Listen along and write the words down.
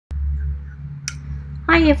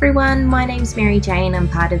Hi everyone, my name's Mary Jane. I'm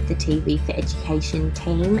part of the TV for Education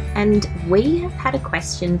team, and we have had a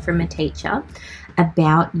question from a teacher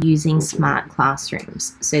about using smart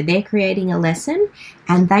classrooms. So they're creating a lesson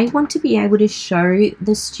and they want to be able to show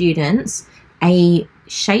the students a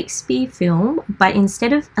Shakespeare film, but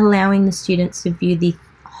instead of allowing the students to view the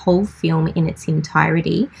whole film in its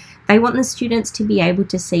entirety, they want the students to be able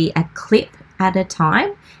to see a clip at a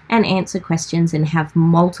time and answer questions and have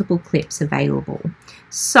multiple clips available.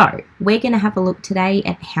 So we're going to have a look today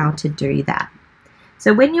at how to do that.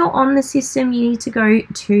 So when you're on the system, you need to go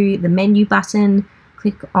to the menu button,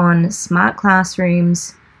 click on Smart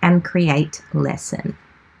Classrooms and Create Lesson.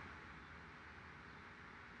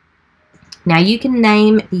 Now you can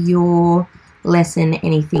name your lesson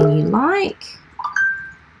anything you like.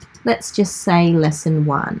 Let's just say Lesson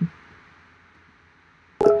 1.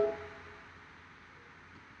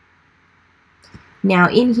 Now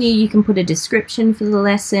in here you can put a description for the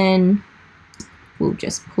lesson. We'll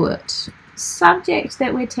just put subject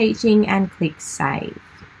that we're teaching and click Save.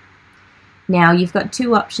 Now you've got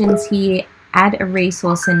two options here, add a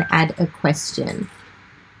resource and add a question.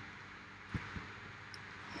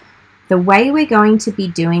 The way we're going to be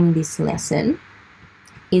doing this lesson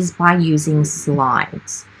is by using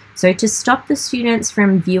slides. So to stop the students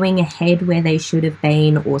from viewing ahead where they should have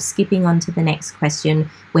been or skipping on to the next question,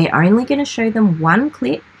 we're only going to show them one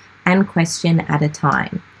clip and question at a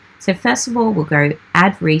time. So first of all, we'll go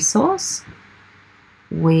add resource.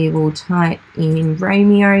 We will type in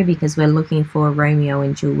Romeo because we're looking for Romeo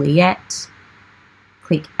and Juliet.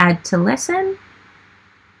 Click add to lesson.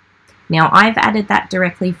 Now I've added that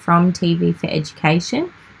directly from TV for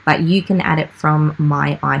Education, but you can add it from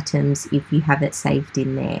My Items if you have it saved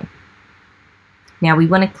in there. Now we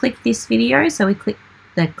want to click this video, so we click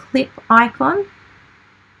the clip icon,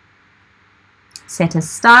 set a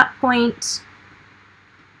start point,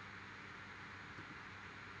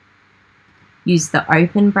 use the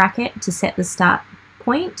open bracket to set the start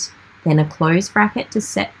point, then a close bracket to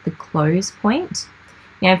set the close point.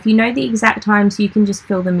 Now if you know the exact times, you can just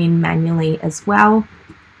fill them in manually as well.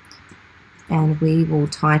 And we will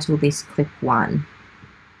title this Clip 1,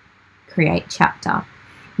 Create Chapter.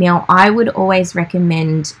 Now I would always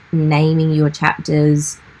recommend naming your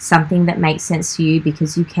chapters something that makes sense to you,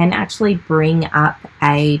 because you can actually bring up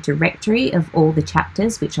a directory of all the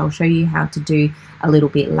chapters, which I'll show you how to do a little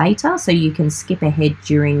bit later, so you can skip ahead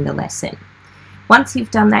during the lesson. Once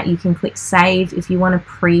you've done that, you can click Save. If you want to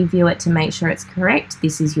preview it to make sure it's correct,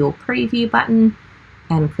 this is your preview button,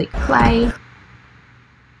 and click Play.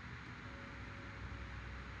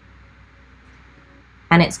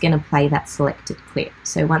 And it's going to play that selected clip.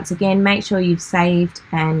 So once again, make sure you've saved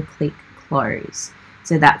and click Close.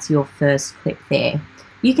 So that's your first clip there.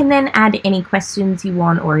 You can then add any questions you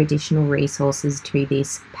want or additional resources to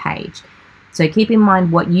this page. So keep in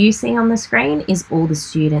mind what you see on the screen is all the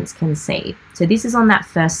students can see. So this is on that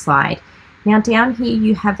first slide. Now down here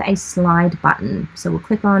you have a slide button. So we'll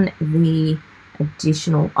click on the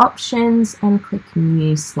additional options and click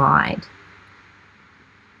New Slide.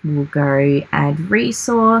 We'll go add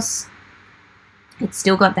resource. It's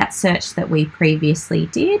still got that search that we previously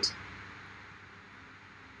did.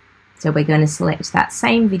 So we're going to select that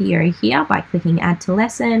same video here by clicking add to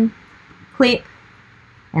lesson, clip,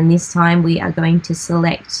 and this time we are going to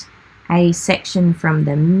select a section from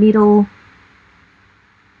the middle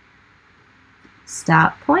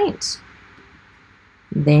start point,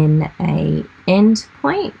 then a end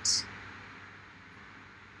point,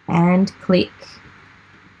 and click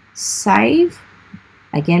Save.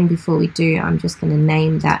 Again, before we do, I'm just going to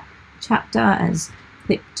name that chapter as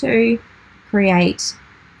Clip 2, create,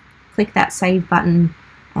 click that Save button,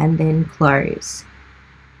 and then close.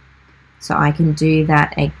 So I can do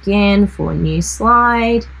that again for a new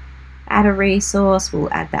slide, add a resource,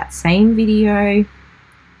 we'll add that same video,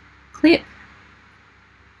 clip.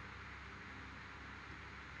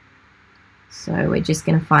 So we're just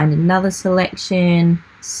going to find another selection,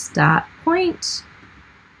 start point,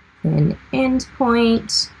 then end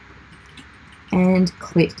point, and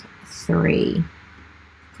click 3.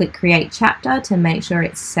 Click Create Chapter to make sure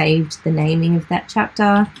it's saved the naming of that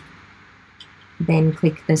chapter. Then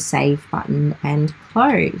click the Save button and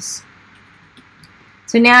close.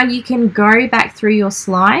 So now you can go back through your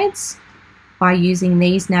slides by using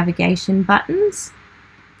these navigation buttons,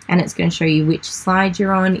 and it's going to show you which slide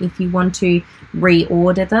you're on. If you want to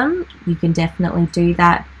reorder them, you can definitely do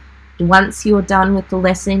that. Once you're done with the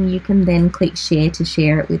lesson, you can then click Share to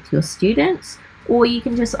share it with your students, or you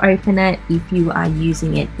can just open it if you are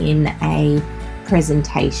using it in a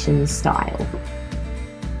presentation style.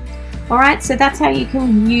 Alright, so that's how you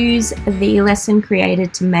can use the lesson creator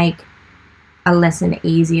to make a lesson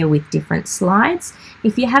easier with different slides.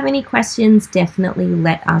 If you have any questions, definitely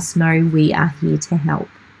let us know. We are here to help.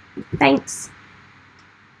 Thanks.